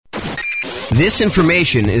This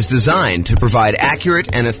information is designed to provide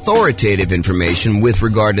accurate and authoritative information with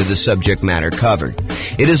regard to the subject matter covered.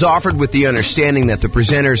 It is offered with the understanding that the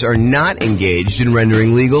presenters are not engaged in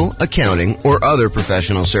rendering legal, accounting, or other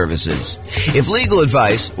professional services. If legal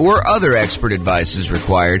advice or other expert advice is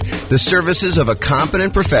required, the services of a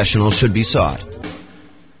competent professional should be sought.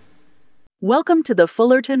 Welcome to the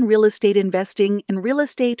Fullerton Real Estate Investing and Real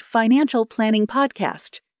Estate Financial Planning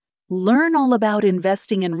Podcast. Learn all about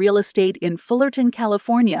investing in real estate in Fullerton,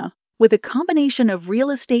 California, with a combination of real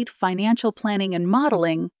estate financial planning and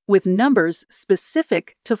modeling with numbers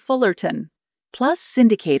specific to Fullerton, plus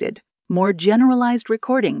syndicated, more generalized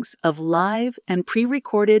recordings of live and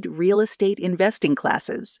pre-recorded real estate investing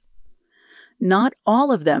classes. Not all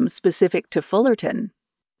of them specific to Fullerton.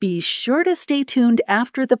 Be sure to stay tuned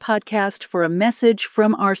after the podcast for a message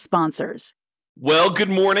from our sponsors. Well, good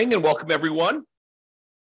morning and welcome everyone.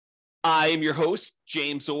 I am your host,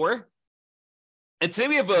 James Orr, and today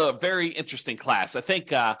we have a very interesting class. I think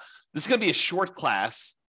this is going to be a short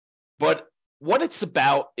class, but what it's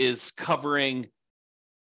about is covering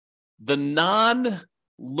the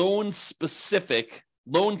non-loan specific,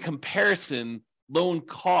 loan comparison, loan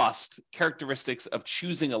cost characteristics of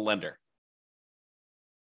choosing a lender.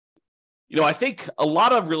 You know, I think a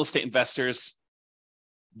lot of real estate investors,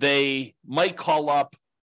 they might call up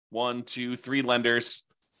 1, 2, 3 lenders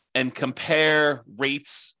and compare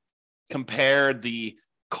rates, compare the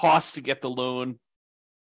cost to get the loan.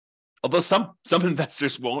 Although some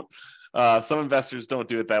investors won't. Some investors don't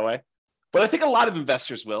do it that way. But I think a lot of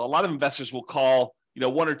investors will. A lot of investors will call,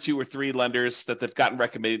 1 or 2 or 3 lenders that they've gotten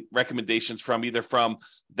recommendations from, either from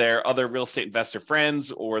their other real estate investor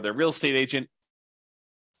friends or their real estate agent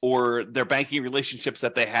or their banking relationships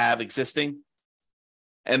that they have existing.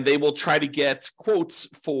 And they will try to get quotes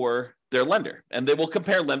for their lender. And they will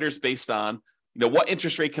compare lenders based on, what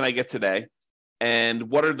interest rate can I get today?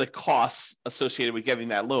 And what are the costs associated with getting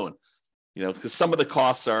that loan? Because some of the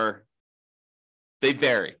costs they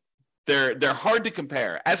vary. They're hard to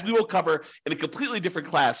compare, as we will cover in a completely different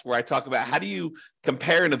class where I talk about how do you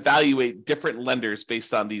compare and evaluate different lenders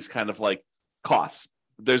based on these kind of like costs.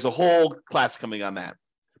 There's a whole class coming on that.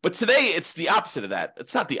 But today it's the opposite of that.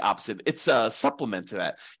 It's not the opposite. It's a supplement to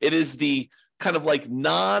that. It is the kind of like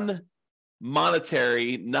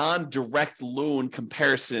non-monetary, non-direct loan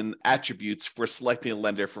comparison attributes for selecting a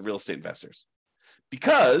lender for real estate investors.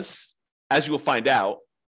 Because, as you will find out,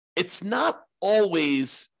 it's not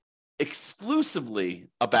always exclusively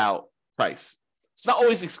about price. It's not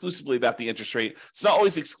always exclusively about the interest rate. It's not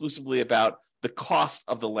always exclusively about the cost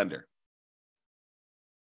of the lender.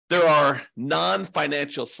 There are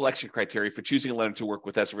non-financial selection criteria for choosing a lender to work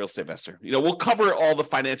with as a real estate investor. We'll cover all the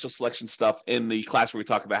financial selection stuff in the class where we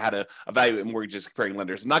talk about how to evaluate mortgages comparing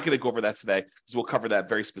lenders. I'm not going to go over that today because we'll cover that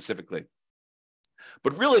very specifically.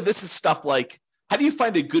 But really, this is stuff like, how do you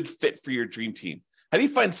find a good fit for your dream team? How do you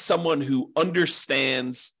find someone who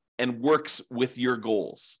understands and works with your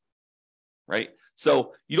goals, right?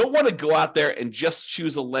 So you don't want to go out there and just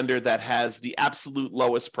choose a lender that has the absolute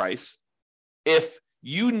lowest price. If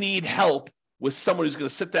you need help with someone who's going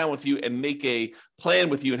to sit down with you and make a plan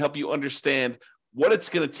with you and help you understand what it's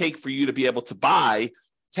going to take for you to be able to buy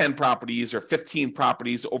 10 properties or 15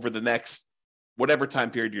 properties over the next whatever time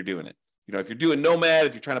period you're doing it. If you're doing Nomad,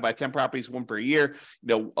 if you're trying to buy 10 properties, 1 per year,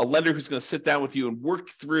 a lender who's going to sit down with you and work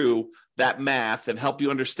through that math and help you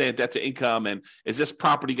understand debt to income. And is this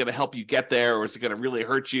property going to help you get there? Or is it going to really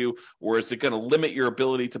hurt you? Or is it going to limit your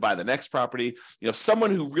ability to buy the next property?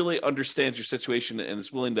 Someone who really understands your situation and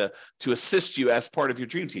is willing to assist you as part of your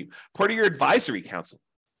dream team, part of your advisory council.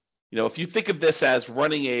 If you think of this as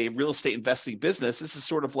running a real estate investing business, this is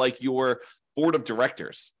sort of like your board of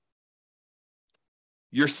directors.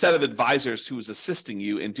 Your set of advisors who is assisting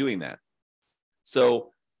you in doing that.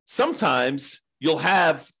 So sometimes you'll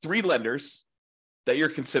have 3 lenders that you're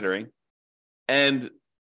considering, and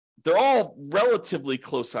they're all relatively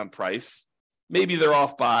close on price. Maybe they're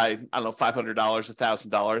off by, $500,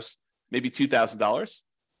 $1,000, maybe $2,000.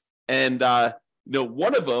 And,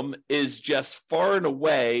 one of them is just far and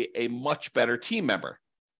away a much better team member.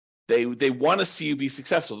 They want to see you be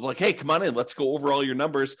successful. They're like, hey, come on in. Let's go over all your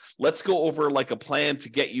numbers. Let's go over like a plan to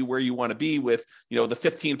get you where you want to be with, the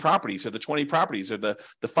 15 properties or the 20 properties or the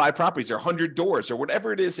 5 properties or 100 doors or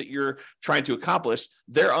whatever it is that you're trying to accomplish.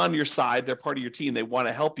 They're on your side. They're part of your team. They want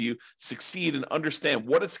to help you succeed and understand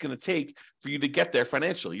what it's going to take for you to get there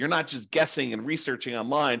financially. You're not just guessing and researching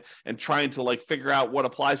online and trying to like figure out what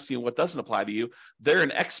applies to you and what doesn't apply to you. They're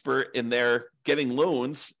an expert in their getting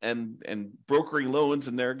loans and brokering loans,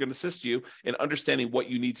 and they're going to assist you in understanding what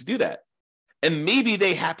you need to do that. And maybe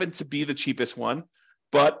they happen to be the cheapest one,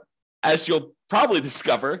 but as you'll probably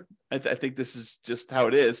discover, I think this is just how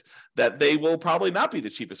it is, that they will probably not be the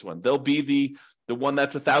cheapest one. They'll be the one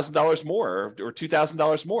that's $1,000 more or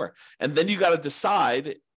 $2,000 more. And then you got to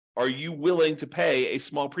decide, are you willing to pay a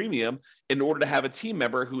small premium in order to have a team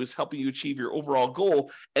member who is helping you achieve your overall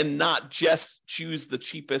goal and not just choose the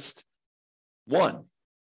cheapest one?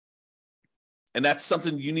 And that's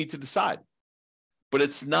something you need to decide. But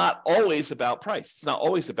it's not always about price. It's not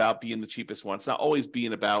always about being the cheapest one. It's not always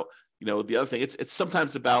being about, the other thing. It's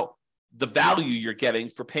sometimes about the value you're getting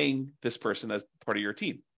for paying this person as part of your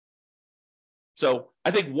team. So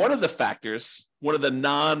I think one of the factors, one of the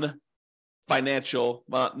non-financial,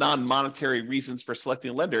 non-monetary reasons for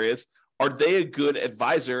selecting a lender is, are they a good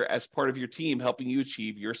advisor as part of your team helping you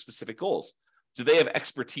achieve your specific goals? Do they have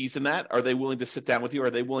expertise in that? Are they willing to sit down with you? Are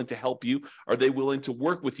they willing to help you? Are they willing to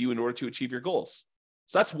work with you in order to achieve your goals?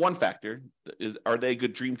 So that's one factor. Are they a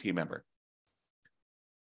good dream team member?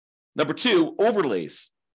 Number two,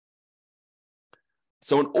 overlays.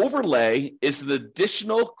 So an overlay is an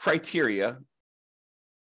additional criteria,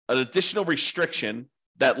 an additional restriction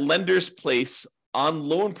that lenders place on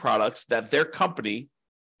loan products that their company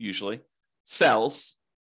usually sells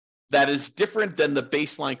that is different than the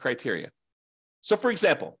baseline criteria. So for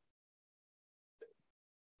example,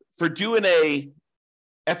 for doing a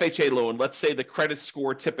FHA loan, let's say the credit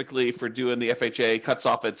score typically for doing the FHA cuts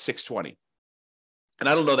off at 620. And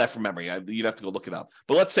I don't know that from memory. You'd have to go look it up.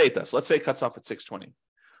 But let's say it does. Let's say it cuts off at 620.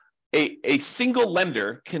 A single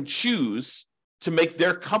lender can choose to make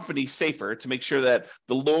their company safer, to make sure that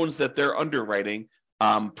the loans that they're underwriting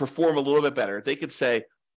perform a little bit better. They could say,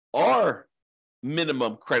 our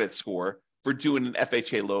minimum credit score for doing an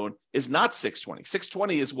FHA loan is not 620.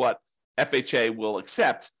 620 is what FHA will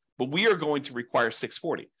accept, but we are going to require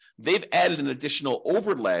 640. They've added an additional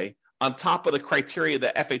overlay on top of the criteria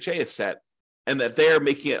that FHA has set, and that they're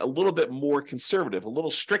making it a little bit more conservative, a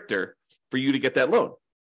little stricter for you to get that loan.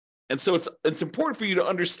 And so it's important for you to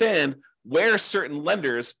understand where certain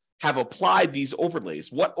lenders have applied these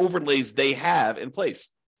overlays, what overlays they have in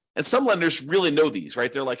place. And some lenders really know these,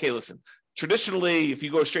 right? They're like, hey, listen, traditionally, if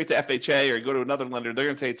you go straight to FHA or you go to another lender, they're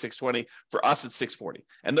going to say it's 620. For us, it's 640.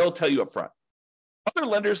 And they'll tell you up front. Other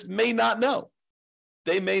lenders may not know.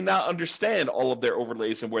 They may not understand all of their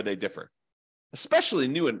overlays and where they differ, especially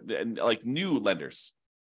new lenders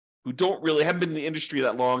who haven't been in the industry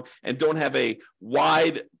that long and don't have a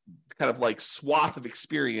wide kind of like swath of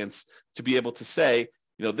experience to be able to say,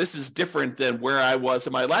 this is different than where I was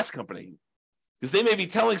in my last company. Because they may be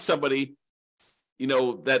telling somebody,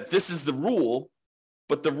 that this is the rule,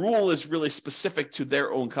 but the rule is really specific to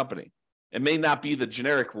their own company. It may not be the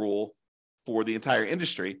generic rule for the entire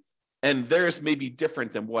industry, and theirs may be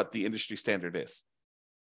different than what the industry standard is.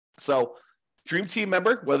 So dream team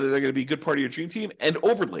member, whether they're going to be a good part of your dream team, and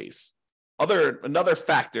overlays. Another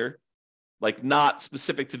factor, like not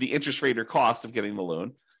specific to the interest rate or cost of getting the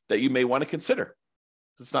loan, that you may want to consider.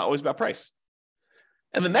 It's not always about price.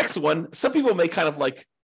 And the next one, some people may kind of like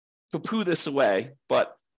poo-poo this away,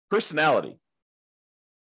 but personality.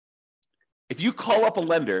 If you call up a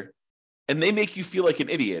lender and they make you feel like an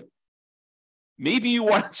idiot, maybe you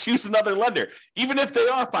want to choose another lender, even if they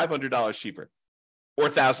are $500 cheaper or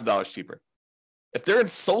 $1,000 cheaper. If they're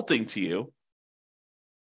insulting to you,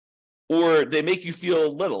 or they make you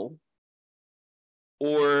feel little,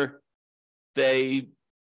 or they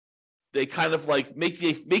kind of like make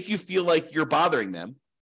you feel like you're bothering them,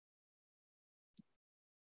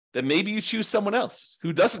 then maybe you choose someone else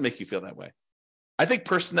who doesn't make you feel that way. I think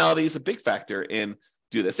personality is a big factor in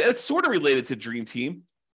do this. And it's sort of related to Dream Team,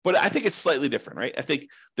 but I think it's slightly different, right? I think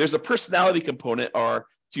there's a personality component, or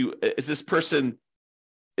is this going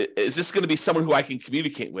to be someone who I can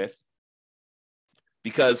communicate with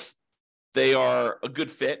because they are a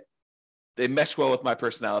good fit, they mesh well with my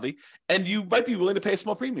personality, and you might be willing to pay a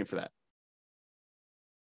small premium for that.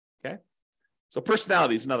 Okay? So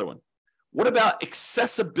personality is another one. What about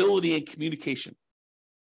accessibility and communication?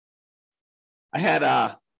 I had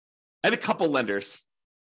a couple lenders.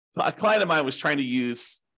 A client of mine was trying to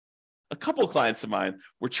use, a couple of clients of mine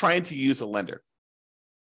were trying to use a lender.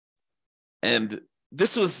 And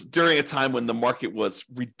this was during a time when the market was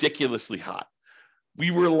ridiculously hot.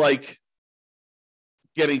 We were like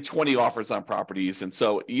getting 20 offers on properties. And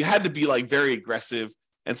so you had to be like very aggressive.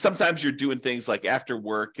 And sometimes you're doing things like after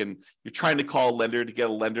work and you're trying to call a lender to get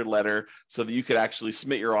a lender letter so that you could actually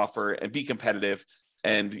submit your offer and be competitive.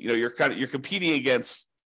 And you're competing against,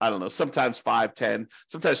 I don't know, sometimes 5, 10,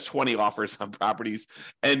 sometimes 20 offers on properties.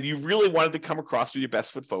 And you really wanted to come across with your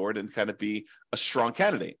best foot forward and kind of be a strong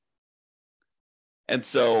candidate. And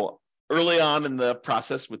so early on in the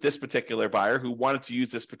process with this particular buyer who wanted to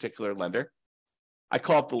use this particular lender, I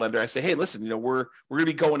call up the lender. I say, hey, listen, we're going to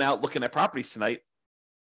be going out looking at properties tonight.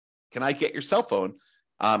 Can I get your cell phone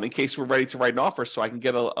in case we're ready to write an offer so I can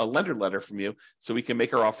get a lender letter from you so we can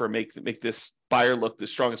make our offer, make this buyer look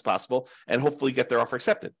as strong as possible and hopefully get their offer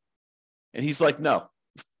accepted? And he's like, no,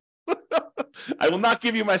 I will not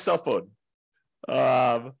give you my cell phone.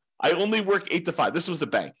 I only work 8 to 5. This was a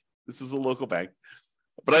bank. This was a local bank,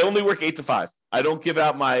 but I only work 8 to 5. I don't give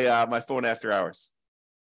out my phone after hours.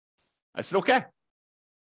 I said, okay.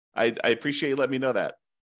 I appreciate you letting me know that.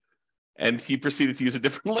 And he proceeded to use a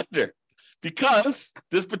different lender because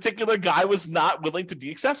this particular guy was not willing to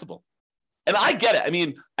be accessible. And I get it. I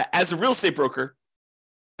mean, as a real estate broker,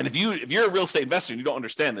 and if you're a real estate investor and you don't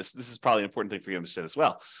understand this is probably an important thing for you to understand as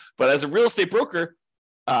well. But as a real estate broker,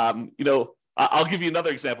 I'll give you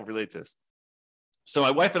another example related to this. So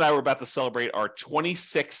my wife and I were about to celebrate our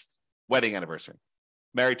 26th wedding anniversary.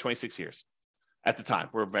 Married 26 years at the time.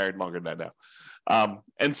 We're married longer than that now.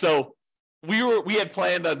 And so we had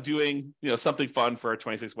planned on doing, something fun for our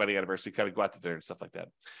 26th wedding anniversary, kind of go out to dinner and stuff like that.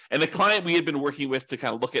 And the client we had been working with to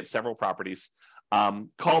kind of look at several properties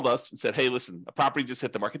called us and said, hey, listen, a property just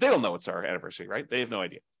hit the market. They don't know it's our anniversary, right? They have no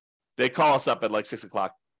idea. They call us up at like 6:00.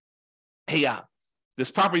 Hey, this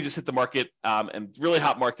property just hit the market and really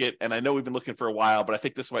hot market. And I know we've been looking for a while, but I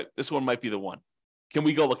think this one might be the one. Can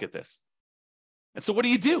we go look at this? And so what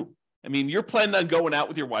do? I mean, you're planning on going out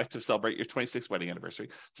with your wife to celebrate your 26th wedding anniversary.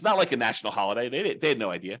 It's not like a national holiday. They had no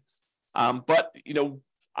idea. But,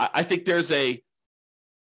 I think there's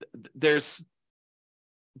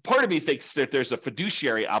part of me thinks that there's a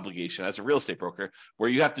fiduciary obligation as a real estate broker where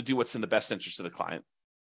you have to do what's in the best interest of the client.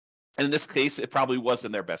 And in this case, it probably was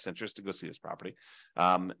in their best interest to go see this property.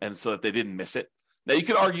 And so that they didn't miss it. Now, you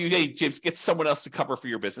could argue, hey, James, get someone else to cover for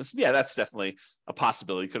your business. Yeah, that's definitely a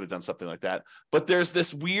possibility. You could have done something like that. But there's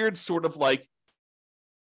this weird sort of like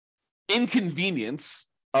inconvenience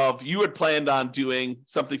of you had planned on doing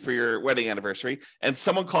something for your wedding anniversary, and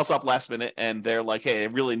someone calls up last minute and they're like, hey, I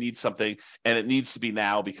really need something, and it needs to be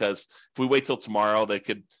now because if we wait till tomorrow, they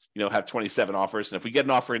could have 27 offers. And if we get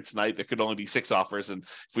an offer in tonight, there could only be 6 offers. And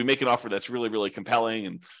if we make an offer that's really, really compelling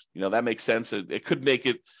and, that makes sense, it could make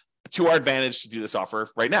it to our advantage to do this offer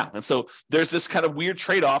right now. And so there's this kind of weird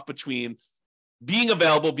trade-off between being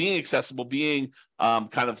available, being accessible, being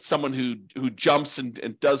kind of someone who jumps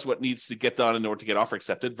and does what needs to get done in order to get offer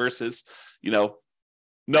accepted versus, nope,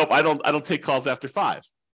 I don't take calls after 5.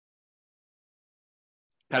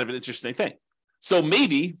 Kind of an interesting thing. So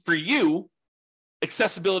maybe for you,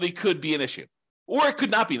 accessibility could be an issue, or it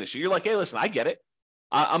could not be an issue. You're like, hey, listen, I get it.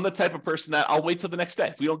 I'm the type of person that I'll wait till the next day.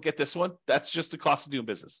 If we don't get this one, that's just the cost of doing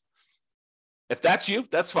business. If that's you,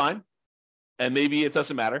 that's fine. And maybe it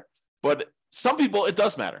doesn't matter. But some people, it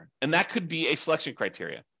does matter. And that could be a selection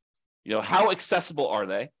criteria. How accessible are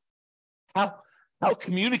they? How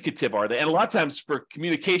communicative are they? And a lot of times for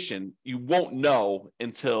communication, you won't know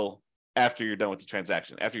until after you're done with the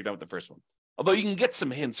transaction, after you're done with the first one. Although you can get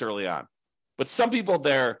some hints early on. But some people,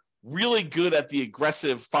 they're really good at the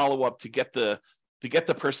aggressive follow-up to get the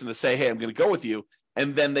person to say, hey, I'm going to go with you.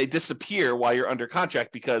 And then they disappear while you're under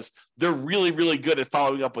contract because they're really, really good at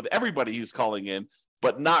following up with everybody who's calling in,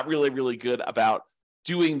 but not really, really good about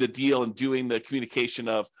doing the deal and doing the communication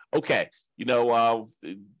of, okay,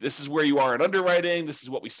 this is where you are in underwriting. This is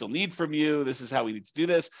what we still need from you. This is how we need to do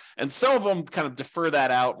this. And some of them kind of refer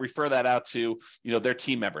that out to, their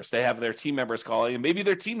team members. They have their team members calling, and maybe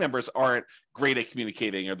their team members aren't great at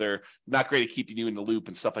communicating, or they're not great at keeping you in the loop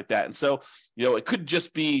and stuff like that. And so, it could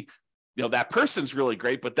just be, that person's really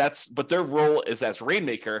great, but their role is as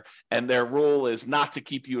rainmaker, and their role is not to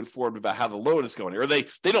keep you informed about how the loan is going, or they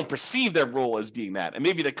don't perceive their role as being that. And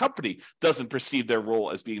maybe the company doesn't perceive their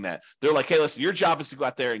role as being that. They're like, hey, listen, your job is to go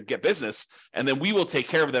out there and get business, and then we will take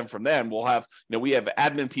care of them from then. We'll have, we have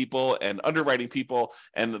admin people and underwriting people,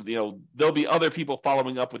 and, there'll be other people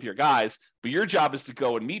following up with your guys, but your job is to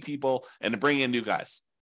go and meet people and to bring in new guys.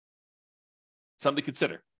 Something to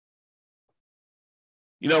consider.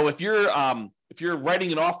 If you're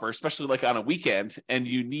writing an offer, especially like on a weekend, and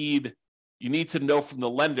you need to know from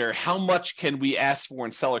the lender how much can we ask for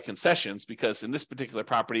in seller concessions, because in this particular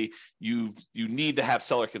property, you need to have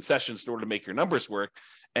seller concessions in order to make your numbers work,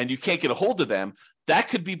 and you can't get a hold of them, that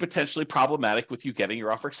could be potentially problematic with you getting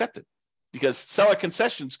your offer accepted, because seller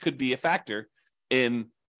concessions could be a factor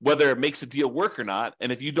in whether it makes a deal work or not.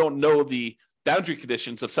 And if you don't know the boundary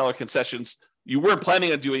conditions of seller concessions, you weren't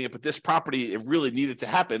planning on doing it, but this property, it really needed to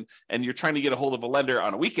happen, and you're trying to get a hold of a lender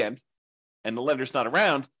on a weekend, and the lender's not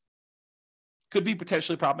around, could be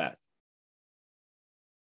potentially problematic.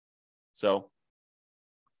 So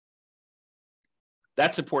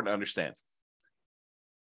That's important to understand.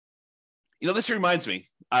 This reminds me,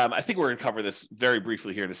 I think we're going to cover this very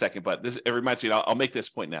briefly here in a second, but it reminds me, I'll make this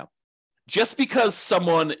point now. Just because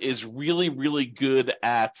someone is really, really good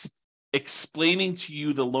at explaining to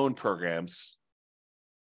you the loan programs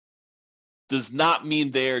does not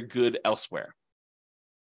mean they're good elsewhere.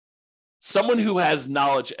 Someone who has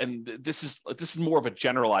knowledge, and this is more of a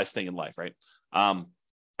generalized thing in life, right? I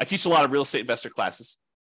teach a lot of real estate investor classes.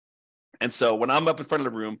 And so when I'm up in front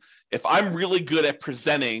of the room, if I'm really good at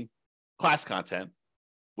presenting class content,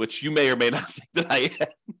 which you may or may not think that I am,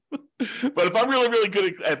 but if I'm really, really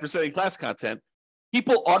good at presenting class content,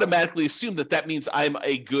 people automatically assume that means I'm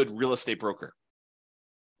a good real estate broker,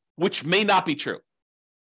 which may not be true.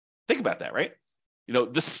 Think about that, right?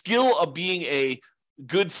 The skill of being a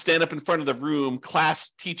good stand up in front of the room,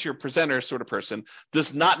 class teacher, presenter sort of person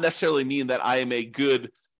does not necessarily mean that I am a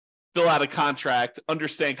good fill out a contract,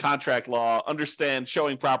 understand contract law, understand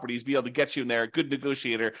showing properties, be able to get you in there, good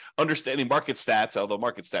negotiator, understanding market stats, although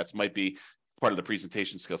market stats might be part of the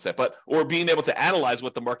presentation skill set, or being able to analyze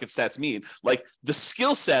what the market stats mean. Like the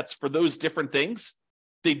skill sets for those different things,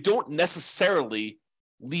 they don't necessarily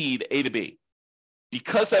lead A to B.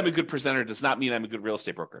 Because I'm a good presenter does not mean I'm a good real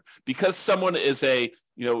estate broker. Because someone is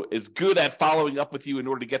is good at following up with you in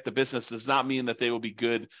order to get the business does not mean that they will be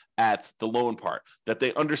good at the loan part, that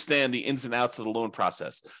they understand the ins and outs of the loan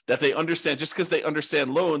process, that they understand, just because they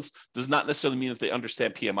understand loans does not necessarily mean that they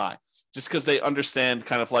understand PMI. Just because they understand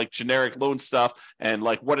kind of like generic loan stuff and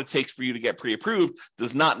like what it takes for you to get pre-approved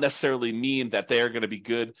does not necessarily mean that they are going to be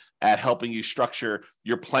good at helping you structure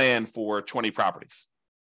your plan for 20 properties.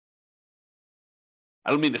 I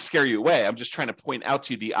don't mean to scare you away. I'm just trying to point out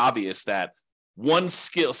to you the obvious that one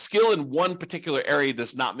skill in one particular area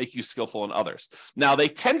does not make you skillful in others. Now, they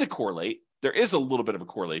tend to correlate. There is a little bit of a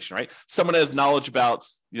correlation, right? Someone has knowledge about,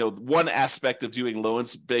 one aspect of doing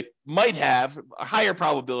loans. They might have a higher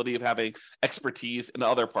probability of having expertise in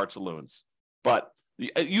other parts of loans. But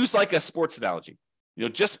use like a sports analogy.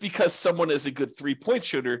 Just because someone is a good 3-point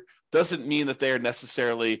shooter doesn't mean that they are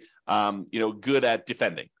necessarily, good at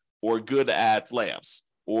defending or good at layups,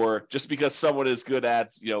 or just because someone is good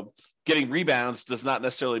at, getting rebounds does not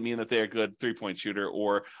necessarily mean that they're a good 3-point shooter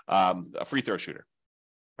or a free throw shooter,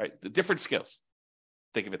 right? The different skills.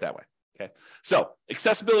 Think of it that way. Okay. So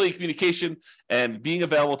accessibility, communication, and being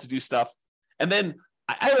available to do stuff. And then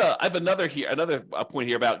I have another point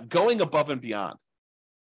here about going above and beyond.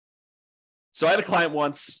 So I had a client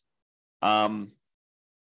once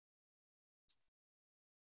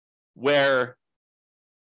where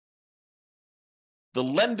the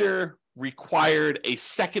lender required a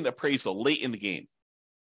second appraisal late in the game.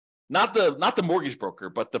 Not the mortgage broker,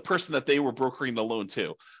 but the person that they were brokering the loan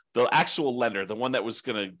to, the actual lender, the one that was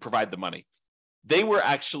going to provide the money. They were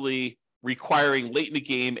actually requiring late in the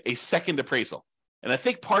game a second appraisal. And I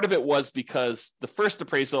think part of it was because the first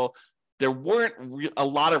appraisal, there weren't a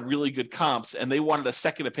lot of really good comps, and they wanted a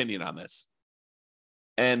second opinion on this.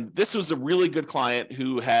 And this was a really good client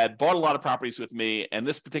who had bought a lot of properties with me, and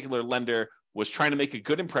this particular lender was trying to make a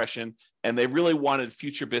good impression, and they really wanted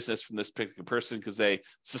future business from this particular person because they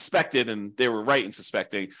suspected, and they were right in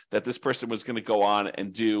suspecting, that this person was going to go on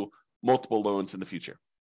and do multiple loans in the future.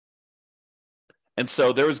 And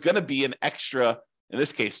so there was going to be an extra, in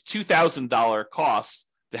this case, $2,000 cost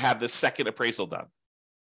to have this second appraisal done.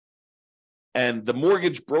 And the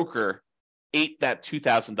mortgage broker ate that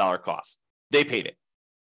 $2,000 cost. They paid it.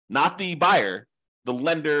 Not the buyer, the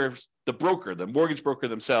lender, the broker, the mortgage broker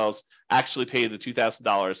themselves actually paid the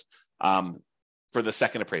 $2,000 for the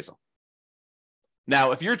second appraisal.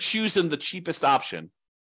 Now, if you're choosing the cheapest option,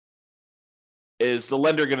 is the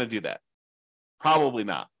lender going to do that? Probably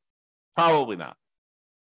not. Probably not.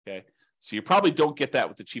 Okay. So you probably don't get that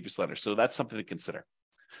with the cheapest lender. So that's something to consider.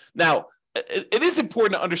 Now, it is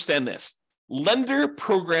important to understand this. Lender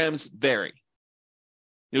programs vary.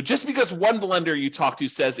 Just because one lender you talk to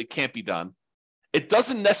says it can't be done, it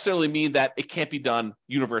doesn't necessarily mean that it can't be done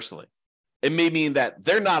universally. It may mean that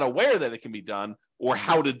they're not aware that it can be done or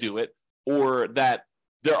how to do it, or that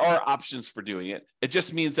there are options for doing it. It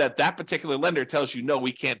just means that that particular lender tells you, no,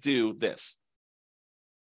 we can't do this.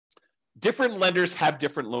 Different lenders have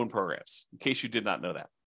different loan programs, in case you did not know that.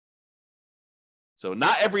 So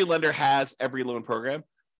not every lender has every loan program.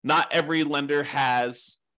 Not every lender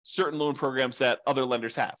has certain loan programs that other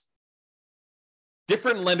lenders have.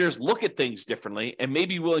 Different lenders look at things differently and may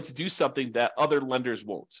be willing to do something that other lenders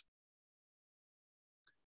won't.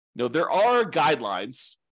 There are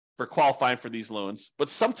guidelines for qualifying for these loans, but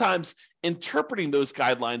sometimes interpreting those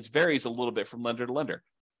guidelines varies a little bit from lender to lender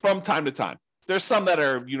from time to time. There's some that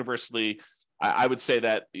are universally I would say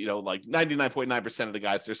that, like 99.9% of the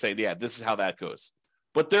guys, they're saying, yeah, this is how that goes.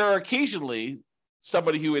 But there are occasionally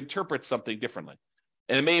somebody who interprets something differently.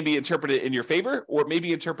 And it may be interpreted in your favor, or it may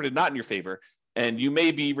be interpreted not in your favor. And you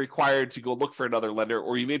may be required to go look for another lender,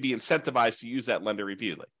 or you may be incentivized to use that lender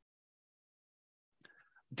repeatedly.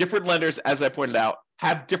 Different lenders, as I pointed out,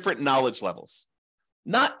 have different knowledge levels.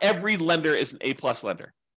 Not every lender is an A+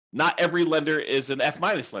 lender. Not every lender is an F-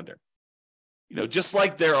 lender. Just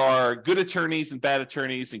like there are good attorneys and bad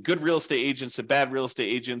attorneys, and good real estate agents and bad real estate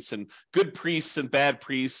agents, and good priests and bad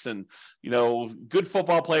priests, and good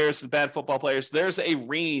football players and bad football players, there's a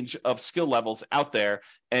range of skill levels out there,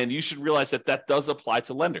 and you should realize that that does apply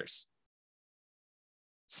to lenders.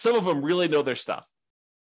 Some of them really know their stuff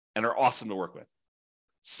and are awesome to work with.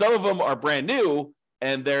 Some of them are brand new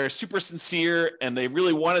and they're super sincere and they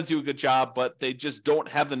really want to do a good job, but they just don't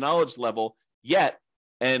have the knowledge level yet.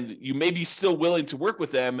 And you may be still willing to work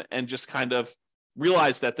with them and just kind of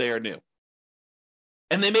realize that they are new.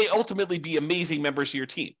 And they may ultimately be amazing members of your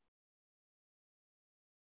team.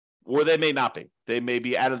 Or they may not be. They may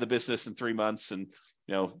be out of the business in 3 months, and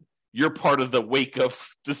you're part of the wake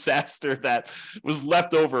of disaster that was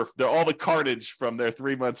left over, all the carnage from their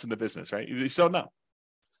 3 months in the business, right? You just don't know.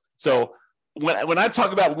 So when I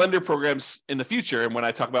talk about lender programs in the future, and when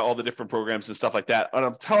I talk about all the different programs and stuff like that, what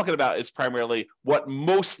I'm talking about is primarily what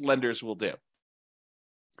most lenders will do.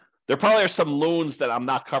 There probably are some loans that I'm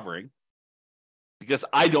not covering because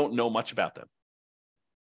I don't know much about them.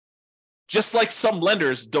 Just like some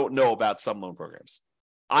lenders don't know about some loan programs.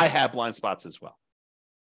 I have blind spots as well.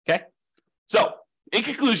 Okay? So, in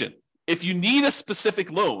conclusion, if you need a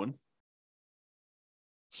specific loan,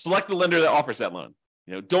 select the lender that offers that loan.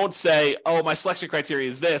 Don't say, oh, my selection criteria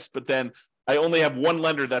is this, but then I only have one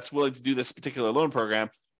lender that's willing to do this particular loan program.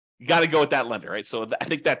 You got to go with that lender, right? So I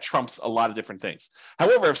think that trumps a lot of different things.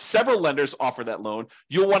 However, if several lenders offer that loan,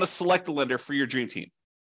 you'll want to select the lender for your dream team.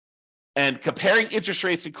 And comparing interest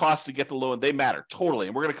rates and costs to get the loan, they matter totally.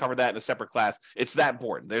 And we're going to cover that in a separate class. It's that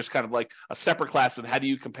important. There's kind of like a separate class on how do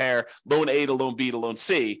you compare loan A to loan B to loan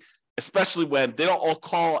C, especially when they don't all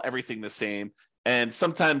call everything the same. And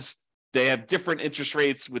sometimes they have different interest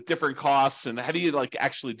rates with different costs. And how do you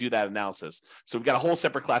actually do that analysis? So we've got a whole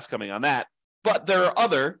separate class coming on that. But there are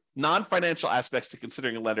other non-financial aspects to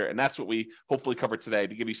considering a lender, and that's what we hopefully covered today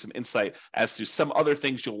to give you some insight as to some other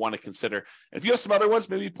things you'll want to consider. And if you have some other ones,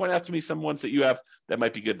 maybe point out to me some ones that you have that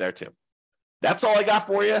might be good there too. That's all I got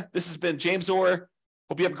for you. This has been James Orr.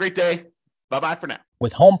 Hope you have a great day. Bye-bye for now.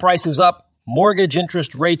 With home prices up, mortgage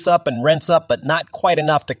interest rates up, and rents up, but not quite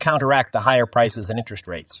enough to counteract the higher prices and interest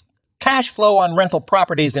rates, cash flow on rental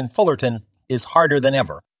properties in Fullerton is harder than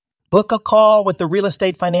ever. Book a call with the Real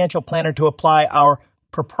Estate Financial Planner to apply our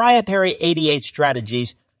proprietary 88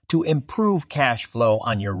 strategies to improve cash flow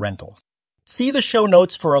on your rentals. See the show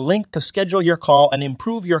notes for a link to schedule your call and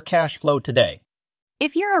improve your cash flow today.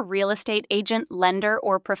 If you're a real estate agent, lender,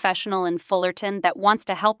 or professional in Fullerton that wants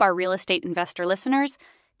to help our real estate investor listeners,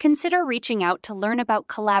 consider reaching out to learn about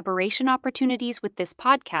collaboration opportunities with this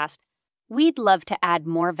podcast. We'd love to add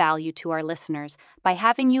more value to our listeners by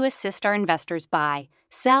having you assist our investors buy,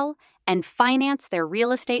 sell, and finance their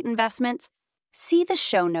real estate investments. See the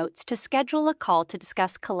show notes to schedule a call to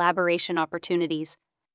discuss collaboration opportunities.